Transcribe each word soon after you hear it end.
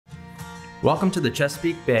Welcome to the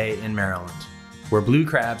Chesapeake Bay in Maryland, where blue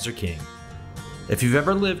crabs are king. If you've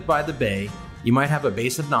ever lived by the bay, you might have a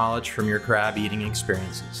base of knowledge from your crab eating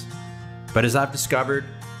experiences. But as I've discovered,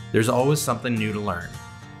 there's always something new to learn.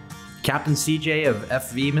 Captain CJ of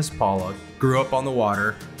FV Miss Paula grew up on the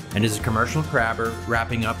water and is a commercial crabber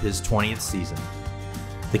wrapping up his 20th season.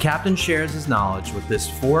 The captain shares his knowledge with this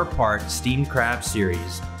 4-part steamed crab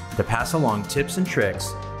series to pass along tips and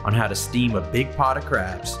tricks on how to steam a big pot of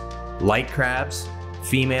crabs, light crabs,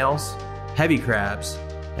 females, heavy crabs,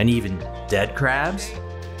 and even dead crabs.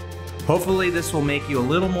 Hopefully this will make you a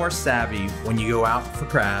little more savvy when you go out for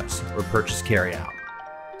crabs or purchase carryout.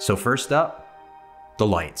 So first up, the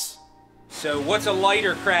lights. So what's a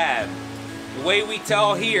lighter crab? The way we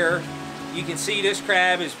tell here, you can see this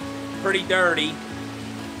crab is pretty dirty.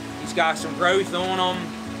 He's got some growth on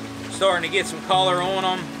him, starting to get some color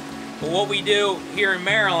on him. But what we do here in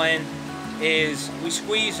Maryland is we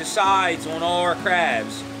squeeze the sides on all our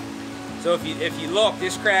crabs. So if you look,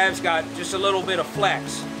 this crab's got just a little bit of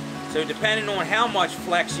flex. So depending on how much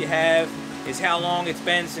flex you have is how long it's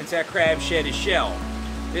been since that crab shed his shell.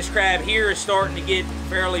 This crab here is starting to get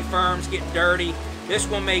fairly firm, it's getting dirty. This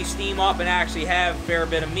one may steam up and actually have a fair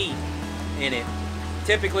bit of meat in it.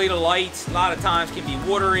 Typically the lights a lot of times can be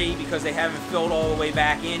watery because they haven't filled all the way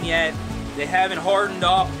back in yet. They haven't hardened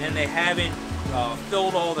up and they haven't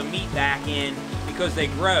filled all the meat back in because they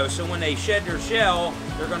grow. So when they shed their shell,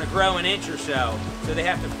 they're going to grow an inch or so. So they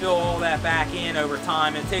have to fill all that back in over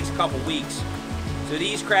time, and it takes a couple weeks. So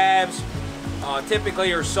these crabs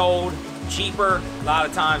typically are sold cheaper. A lot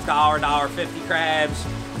of times $1, $1.50 crabs.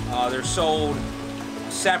 They're sold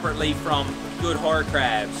separately from good hard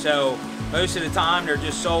crabs. So most of the time they're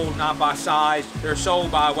just sold not by size. They're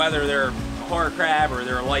sold by whether they're a hard crab or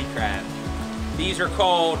they're a light crab. These are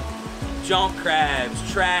called junk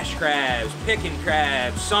crabs, trash crabs, picking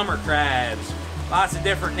crabs, summer crabs, lots of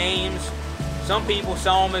different names. Some people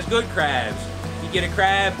sell them as good crabs. You get a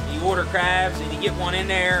crab, you order crabs, and you get one in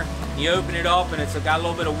there, you open it up, and it's got a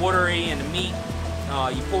little bit of watery, and the meat,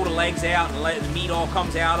 you pull the legs out, and the meat all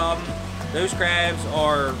comes out of them. Those crabs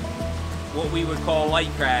are what we would call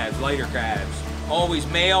light crabs, lighter crabs. Always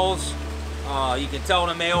males. You can tell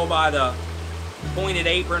the male by the pointed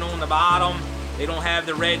apron on the bottom. They don't have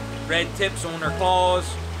the red tips on their claws.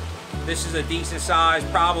 This is a decent size,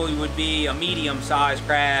 probably would be a medium sized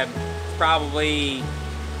crab. It's probably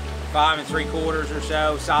 5 3/4 or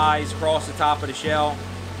so size across the top of the shell.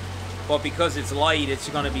 But because it's light, it's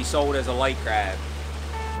going to be sold as a light crab.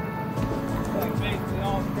 Like basically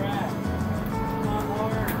all crab.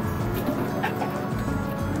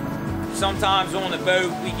 Sometimes on the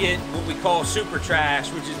boat we get what we call super trash,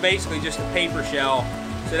 which is basically just a paper shell.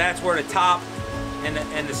 So that's where the top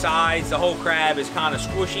and the sides, the whole crab is kind of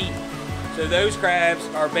squishy. So those crabs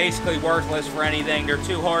are basically worthless for anything. They're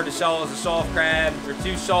too hard to sell as a soft crab. They're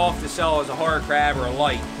too soft to sell as a hard crab or a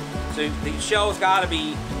light. So the shell's got to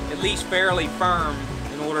be at least fairly firm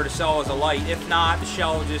in order to sell as a light. If not, the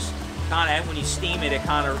shell just kind of, when you steam it, it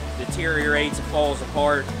kind of deteriorates, it falls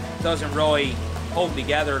apart. It doesn't really hold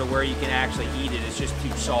together to where you can actually eat it. It's just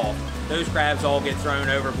too soft. Those crabs all get thrown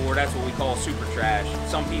overboard. That's what we call super trash.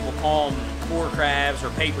 Some people call them poor crabs or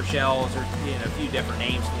paper shells, or a few different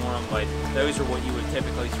names for them, but those are what you would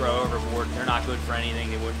typically throw overboard. They're not good for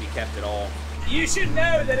anything. They wouldn't be kept at all. You should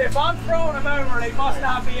know that if I'm throwing them over, they must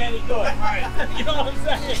not be any good. Right. You know what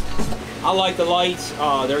I'm saying? I like the lights.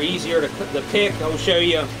 They're easier to pick. I'll show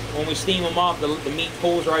you when we steam them up, the meat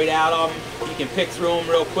pulls right out of them. You can pick through them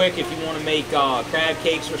real quick if you want to make crab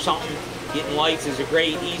cakes or something. Getting lights is a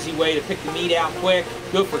great, easy way to pick the meat out quick.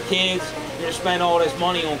 Good for kids. You're going to spend all this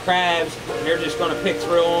money on crabs, and they're just going to pick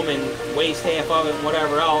through them and waste half of it and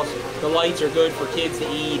whatever else. The lights are good for kids to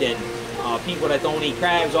eat, and people that don't eat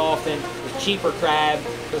crabs often. The cheaper crab,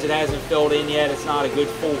 because it hasn't filled in yet, it's not a good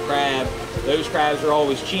full crab. Those crabs are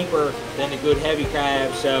always cheaper than the good heavy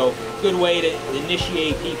crabs, so good way to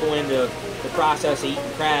initiate people into the process of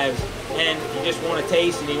eating crabs. And you just want to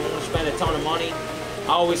taste and you don't want to spend a ton of money.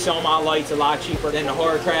 I always sell my lights a lot cheaper than the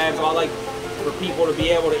hard crabs. I like for people to be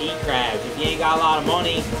able to eat crabs. If you ain't got a lot of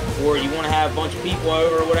money, or you want to have a bunch of people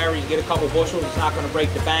over or whatever, you get a couple bushels. It's not going to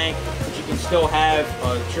break the bank, but you can still have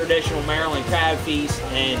a traditional Maryland crab feast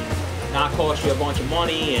and not cost you a bunch of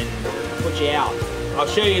money and put you out. I'll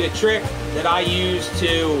show you the trick that I use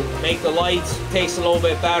to make the lights taste a little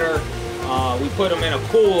bit better. We put them in a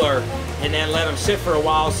cooler and then let them sit for a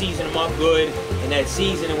while, season them up good, and that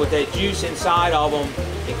seasoning with that juice inside of them,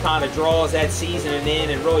 it kind of draws that seasoning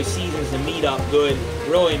in and really seasons the meat up good.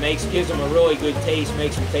 Really gives them a really good taste,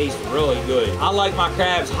 makes them taste really good. I like my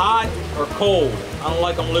crabs hot or cold. I don't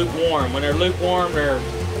like them lukewarm. When they're lukewarm, they're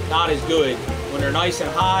not as good. When they're nice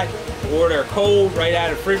and hot or they're cold right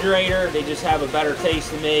out of the refrigerator, they just have a better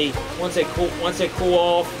taste to me. Once they cool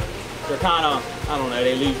off, they're kind of, I don't know,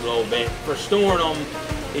 they lose a little bit. For storing them,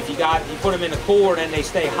 if you put them in the cooler, then they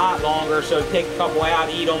stay hot longer, so take a couple out,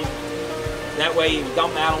 eat them. That way you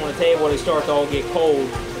dump them out on the table, they start to all get cold.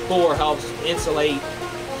 The cooler helps insulate,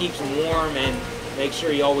 keeps them warm, and make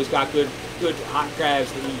sure you always got good hot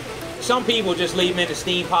crabs to eat. Some people just leave them in the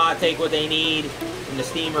steam pot, take what they need, and the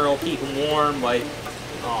steamer will keep them warm. But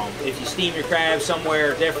if you steam your crabs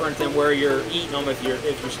somewhere different than where you're eating them, if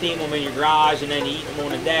you steam them in your garage and then you eat them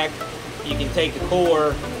on the deck, you can take the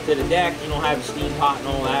cooler to the deck. You don't have a steam pot and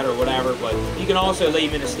all that or whatever, but you can also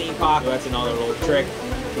leave them in a steam pot. That's another little trick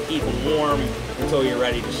to keep them warm until you're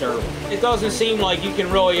ready to serve them. It doesn't seem like you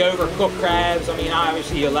can really overcook crabs. I mean,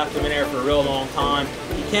 obviously you left them in there for a real long time.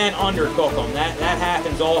 You can't undercook them. That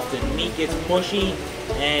happens often. Meat gets mushy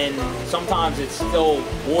and sometimes it's still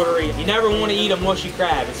watery. You never want to eat a mushy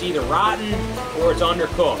crab. It's either rotten or it's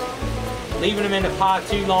undercooked. Leaving them in the pot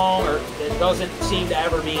too long, or it doesn't seem to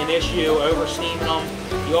ever be an issue. Over steaming them,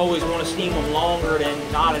 you always want to steam them longer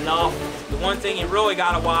than not enough. The one thing you really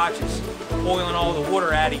got to watch is boiling all the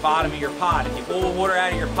water out of the bottom of your pot. If you boil water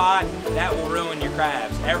out of your pot, that will ruin your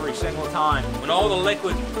crabs every single time. When all the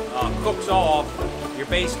liquid cooks off, you're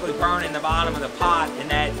basically burning the bottom of the pot, and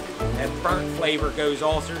that burnt flavor goes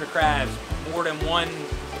all through the crabs. More than one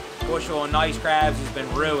bushel of nice crabs has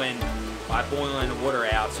been ruined by boiling the water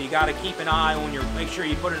out. So you got to keep an eye on make sure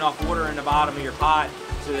you put enough water in the bottom of your pot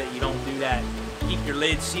so that you don't do that. Keep your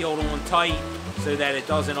lid sealed on tight so that it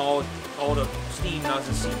doesn't all the steam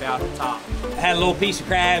doesn't seep out the top. I had a little piece of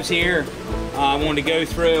crabs here I wanted to go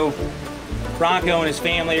through. Bronco and his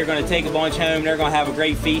family are going to take a bunch home. They're going to have a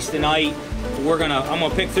great feast tonight. I'm going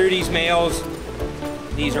to pick through these males.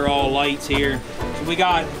 These are all lights here. So we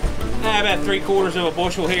got about 3/4 of a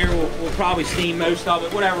bushel here. We'll probably steam most of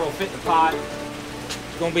it, whatever will fit in the pot.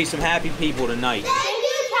 It's going to be some happy people tonight. Thank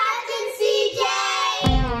you, Captain CJ!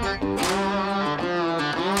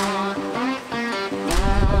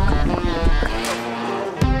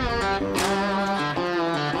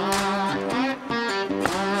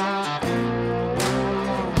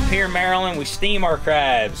 Here in Maryland, we steam our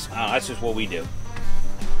crabs. That's just what we do.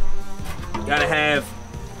 Gotta have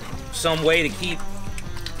some way to keep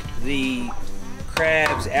the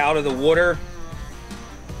crabs out of the water,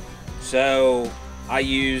 so I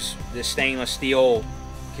use this stainless steel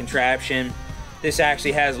contraption. This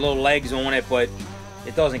actually has little legs on it, but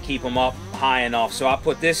it doesn't keep them up high enough, so I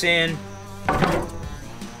put this in,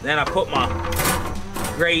 then I put my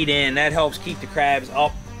grate in. That helps keep the crabs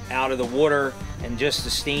up out of the water and just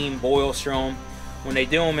the steam boils through them. When they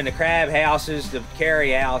do them in the crab houses, the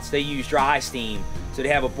carry-outs, they use dry steam. So they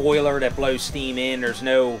have a boiler that blows steam in. There's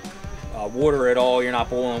no water at all. You're not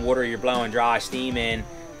boiling water, you're blowing dry steam in.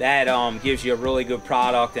 That gives you a really good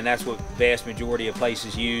product, and that's what the vast majority of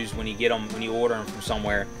places use when you get them, when you order them from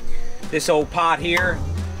somewhere. This old pot here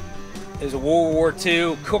is a World War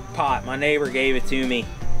II cook pot. My neighbor gave it to me.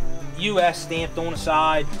 US stamped on the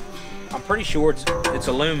side. I'm pretty sure it's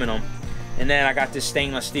aluminum. And then I got this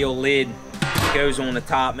stainless steel lid that goes on the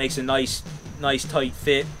top, makes a nice tight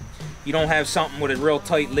fit. You don't have something with a real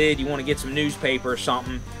tight lid, you want to get some newspaper or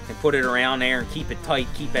something and put it around there and keep it tight,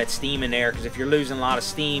 keep that steam in there, because if you're losing a lot of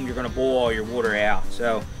steam, you're going to boil all your water out.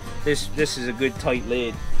 So this is a good tight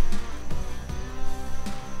lid.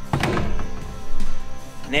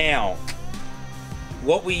 Now,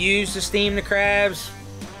 what we use to steam the crabs,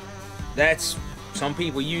 some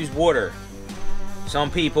people use water. Some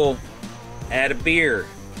people add a beer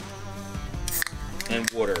and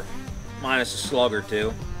water, minus a slug or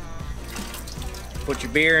two. Put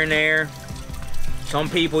your beer in there. Some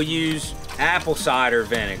people use apple cider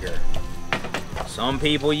vinegar. Some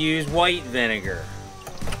people use white vinegar.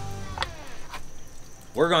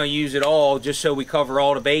 We're going to use it all just so we cover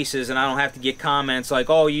all the bases and I don't have to get comments like,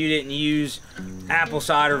 oh, you didn't use apple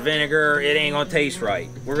cider vinegar, it ain't going to taste right.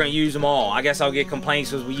 We're going to use them all. I guess I'll get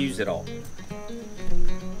complaints because we used it all.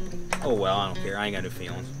 Oh well, I don't care. I ain't got no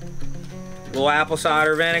feelings. A little apple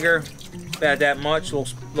cider vinegar, about that much,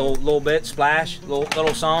 little bit, splash,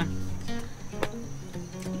 little some.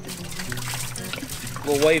 A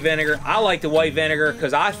little white vinegar. I like the white vinegar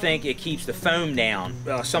because I think it keeps the foam down.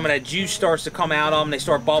 Some of that juice starts to come out of them. They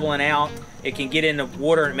start bubbling out. It can get in the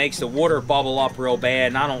water and it makes the water bubble up real bad,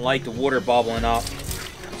 and I don't like the water bubbling up.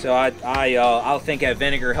 So I think that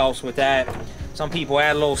vinegar helps with that. Some people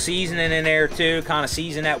add a little seasoning in there too, kind of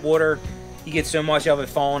season that water. You get so much of it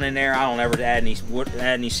falling in there. I don't ever add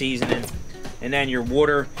any seasoning. And then your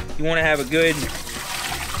water, you want to have a good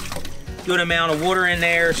amount of water in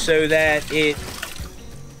there so that it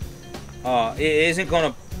It isn't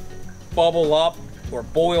gonna bubble up or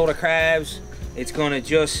boil the crabs. It's gonna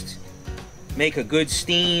just make a good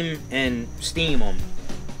steam and steam them.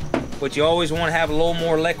 But you always want to have a little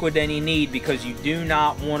more liquid than you need, because you do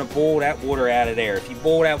not want to boil that water out of there. If you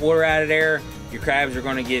boil that water out of there, your crabs are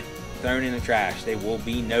going to get thrown in the trash. They will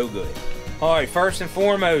be no good. All right, first and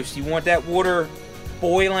foremost, you want that water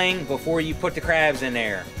boiling before you put the crabs in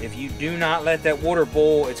there. If you do not let that water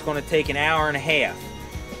boil, it's going to take an hour and a half.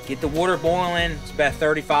 Get the water boiling. It's about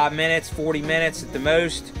 35 minutes, 40 minutes at the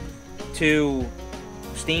most to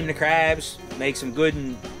steam the crabs. Makes them good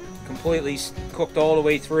and completely cooked all the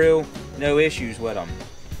way through. No issues with them.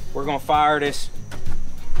 We're going to fire this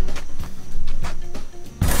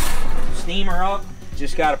steamer up.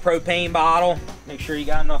 Just got a propane bottle. Make sure you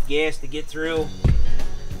got enough gas to get through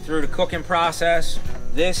the cooking process.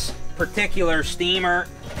 This particular steamer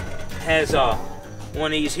has one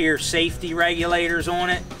of these here safety regulators on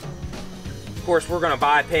it. Of course, we're going to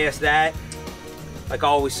bypass that. Like I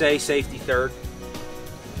always say, safety third.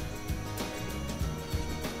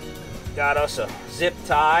 Got us a zip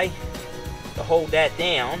tie to hold that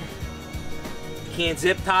down. If you can't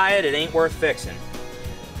zip tie it, it ain't worth fixing.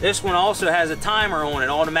 This one also has a timer on it,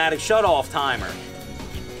 automatic shut-off timer.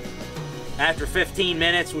 After 15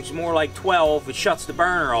 minutes, which is more like 12, it shuts the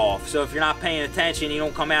burner off. So if you're not paying attention, you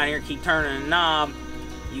don't come out here and keep turning the knob,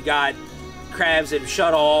 you got crabs that have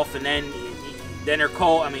shut off, and then they're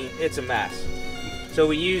cold. I mean, it's a mess. So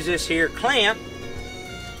we use this here clamp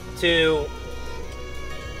to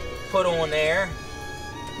put on there,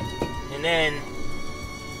 and then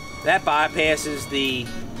that bypasses the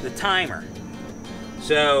timer.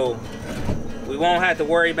 So we won't have to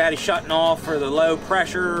worry about it shutting off for the low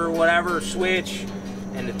pressure or whatever switch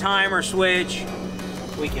and the timer switch.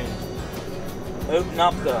 We can open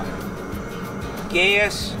up the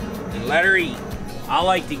gas and let her eat. I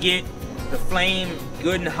like to get the flame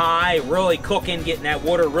good and high, really cooking, getting that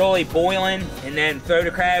water really boiling, and then throw the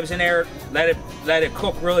crabs in there, let it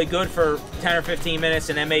cook really good for 10 or 15 minutes,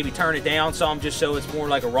 and then maybe turn it down some just so it's more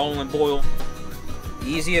like a rolling boil. The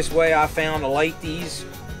easiest way I found to light these.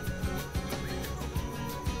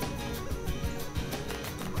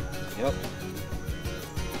 Yep.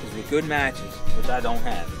 Is with good matches, which I don't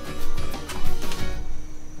have.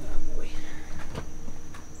 Oh boy.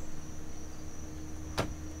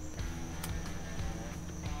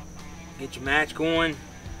 Get your match going.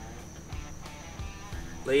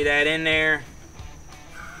 Lay that in there.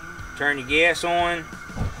 Turn your gas on.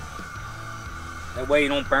 That way you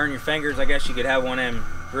don't burn your fingers. I guess you could have one of them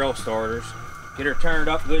grill starters. Get her turned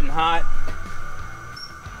up good and hot.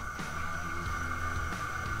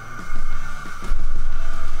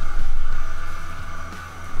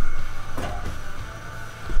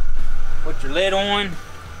 Put your lid on.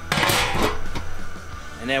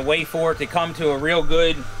 And then wait for it to come to a real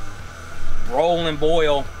good rolling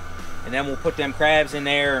boil. And then we'll put them crabs in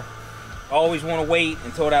there. Always want to wait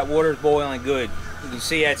until that water's boiling good. You can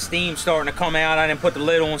see that steam starting to come out. I didn't put the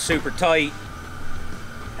lid on super tight.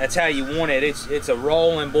 That's how you want it. It's a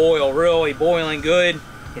rolling boil, really boiling good.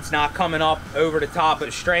 It's not coming up over the top of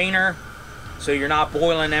the strainer, so you're not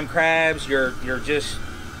boiling them crabs. You're just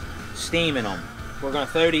steaming them. We're going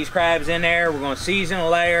to throw these crabs in there. We're going to season a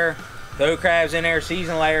layer, throw crabs in there,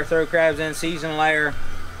 season a layer, throw crabs in, season a layer,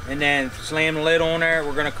 and then slam the lid on there.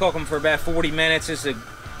 We're going to cook them for about 40 minutes. This is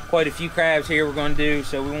quite a few crabs here we're going to do,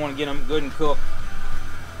 so we want to get them good and cooked.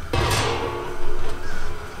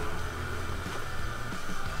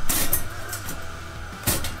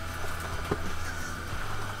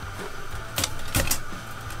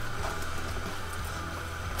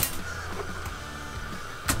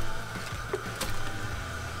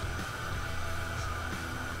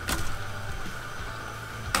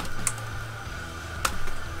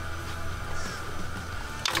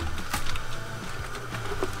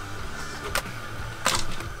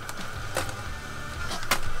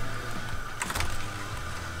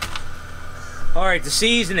 All right, the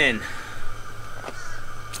seasoning.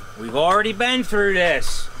 We've already been through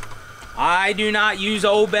this. I do not use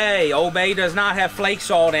Old Bay. Old Bay does not have flake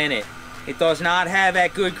salt in it. It does not have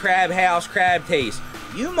that good Crab House crab taste.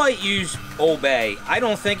 You might use Old Bay. I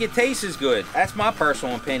don't think it tastes as good. That's my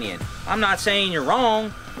personal opinion. I'm not saying you're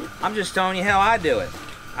wrong. I'm just telling you how I do it.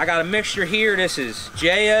 I got a mixture here. This is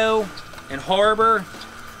J.O. and Harbor,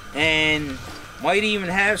 and might even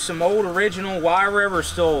have some old original Y River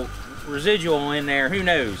still residual in there. Who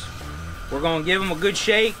knows? We're going to give them a good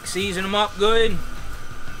shake, season them up good.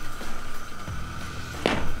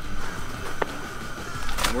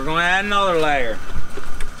 And we're going to add another layer.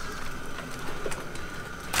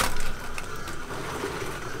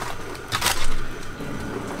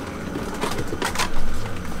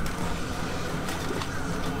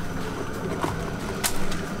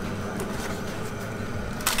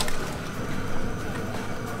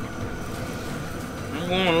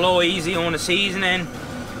 crazy on the seasoning,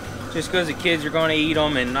 just because the kids are going to eat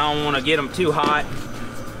them, and I don't want to get them too hot.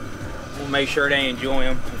 We'll make sure they enjoy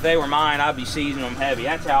them. If they were mine, I'd be seasoning them heavy.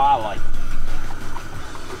 That's how I like it.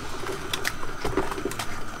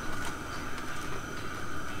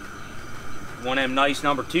 One of them nice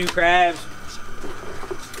number 2 crabs.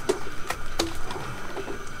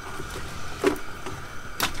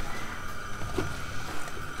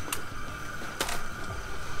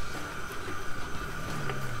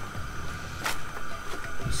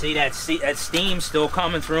 See that steam still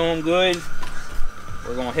coming through them good.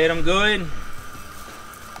 We're gonna hit them good.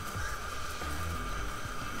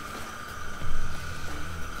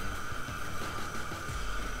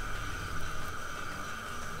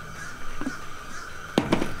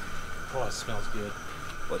 Oh, it smells good.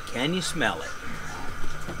 But can you smell it?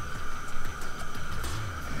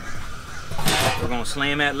 We're gonna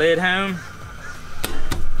slam that lid home.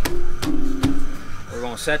 We're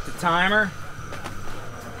gonna set the timer.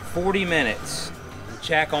 40 minutes. We'll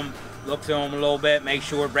check them, look through them a little bit, make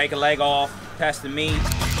sure, break a leg off, test the meat.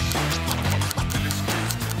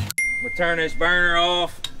 We'll turn this burner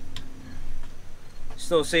off.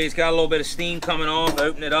 Still see it's got a little bit of steam coming off.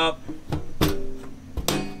 Open it up.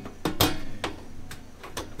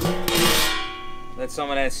 Let some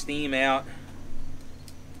of that steam out.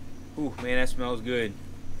 Ooh, man, that smells good.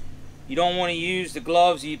 You don't want to use the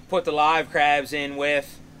gloves you put the live crabs in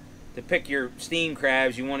with to pick your steam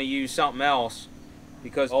crabs. You want to use something else,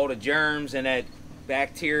 because all the germs and that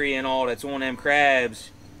bacteria and all that's on them crabs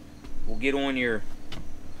will get on your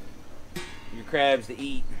crabs to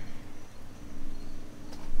eat.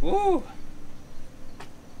 Woo!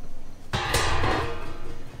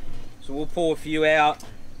 So we'll pull a few out.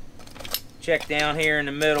 Check down here in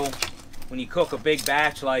the middle. When you cook a big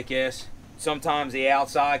batch like this, sometimes the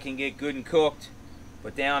outside can get good and cooked,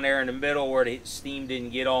 but down there in the middle where the steam didn't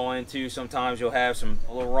get all into, sometimes you'll have some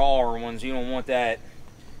little rawer ones. You don't want that.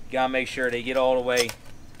 You gotta make sure they get all the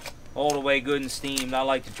way good and steamed. I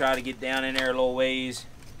like to try to get down in there a little ways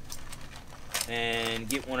and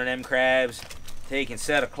get one of them crabs. Take and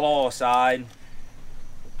set a claw aside.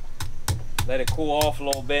 Let it cool off a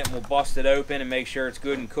little bit, and we'll bust it open and make sure it's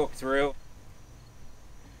good and cooked through.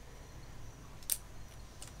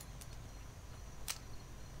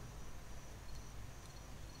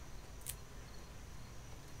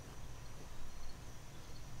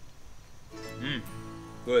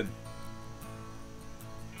 Good.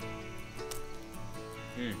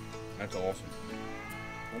 That's awesome.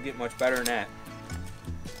 Won't get much better than that.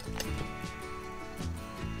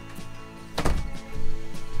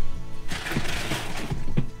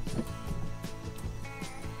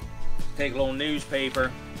 Take a little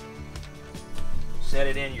newspaper, set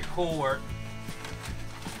it in your cooler.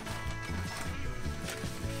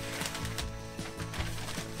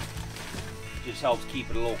 Just helps keep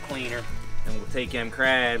it a little cleaner. And we'll take them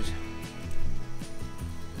crabs.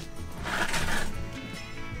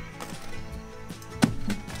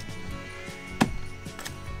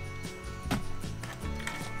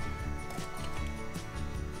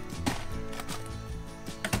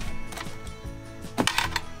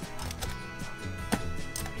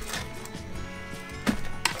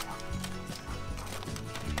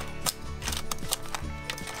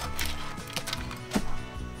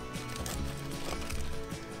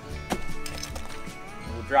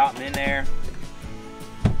 Drop them in there,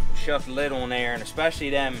 shut the lid on there, and especially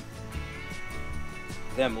them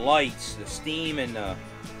lights, the steam and the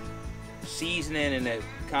seasoning and the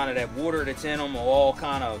kind of that water that's in them will all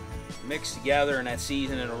kind of mix together, and that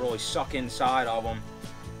seasoning will really suck inside of them.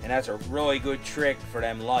 And that's a really good trick for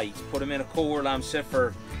them lights. Put them in a cooler, let them sit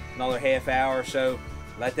for another half hour or so.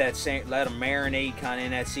 Let them marinate kind of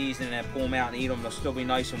in that seasoning, and pull them out and eat them. They'll still be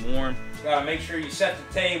nice and warm. Gotta make sure you set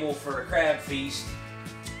the table for the crab feast.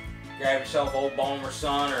 Grab yourself Old Balmer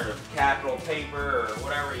Sun or Capital paper or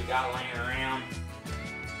whatever you got laying around.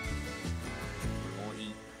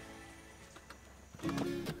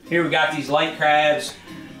 Here we got these light crabs.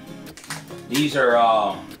 These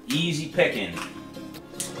are easy picking.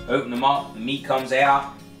 Open them up, the meat comes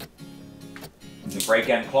out. You can break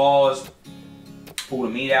them claws, pull the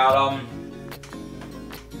meat out of them.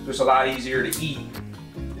 Just a lot easier to eat.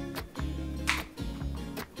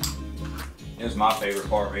 This is my favorite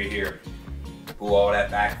part right here. Pull all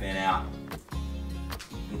that back fin out.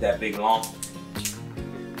 Get that big lump.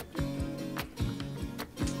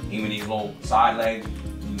 Even these little side legs,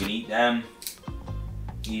 you can eat them.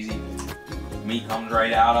 Easy. Meat comes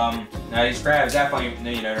right out of them. Now these crabs definitely,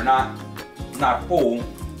 you know, they're not full,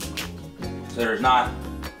 so there's not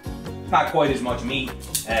quite as much meat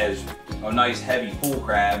as a nice heavy pool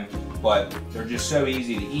crab. but they're just so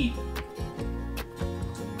easy to eat.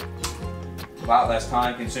 A lot less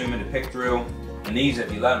time consuming to pick through. And these,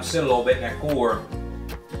 if you let them sit a little bit in that cooler,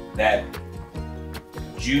 that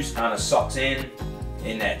juice kind of sucks in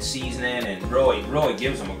that seasoning and really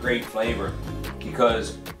gives them a great flavor,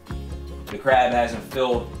 because the crab hasn't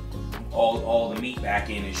filled all the meat back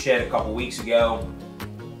in. It shed a couple weeks ago.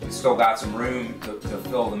 It's still got some room to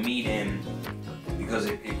fill the meat in because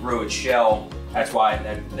it grew its shell. That's why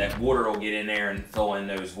that water will get in there and fill in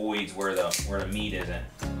those voids where the meat isn't.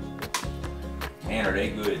 Man, are they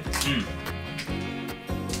good.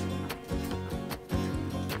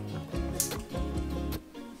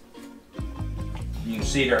 You can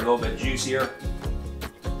see they're a little bit juicier.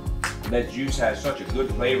 That juice has such a good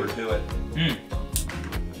flavor to it.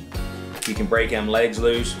 You can break them legs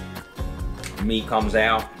loose. The meat comes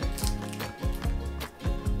out.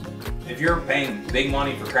 If you're paying big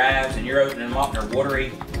money for crabs and you're opening them up and they're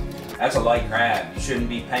watery, that's a light crab. You shouldn't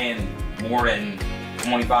be paying more than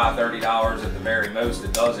 $25, $30 at the very most a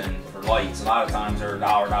dozen for lights. A lot of times they're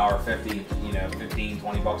 $1, $1.50, you know, 15,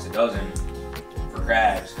 20 bucks a dozen for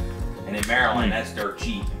crabs. And in Maryland, that's dirt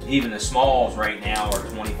cheap. Even the smalls right now are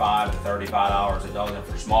 $25 to $35 a dozen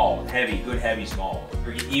for small, good heavy small.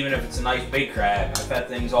 Even if it's a nice big crab, if that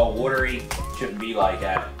thing's all watery, it shouldn't be like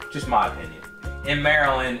that. Just my opinion. In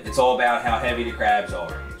Maryland, it's all about how heavy the crabs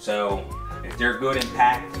are. So if they're good and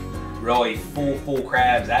packed, really full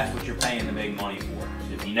crabs, that's what you're paying the big money for.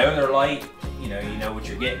 If you know they're light, you know what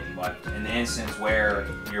you're getting. But in the instance where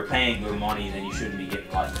you're paying good money, then you shouldn't be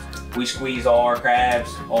getting light. We squeeze all our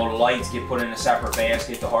crabs, all the lights get put in a separate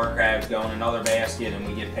basket, the hard crabs go in another basket, and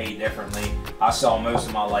we get paid differently. I sell most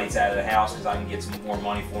of my lights out of the house because I can get some more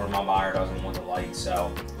money for them. My buyer doesn't want the lights. So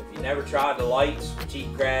if you never tried the lights,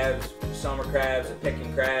 cheap crabs, summer crabs, the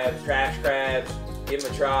picking crabs, trash crabs, give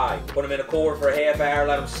them a try. Put them in a cooler for a half hour,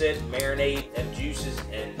 let them sit, marinate, them juices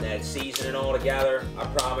and that seasoning all together. I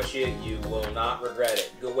promise you, you will not regret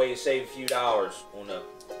it. Good way to save a few dollars on the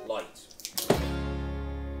lights.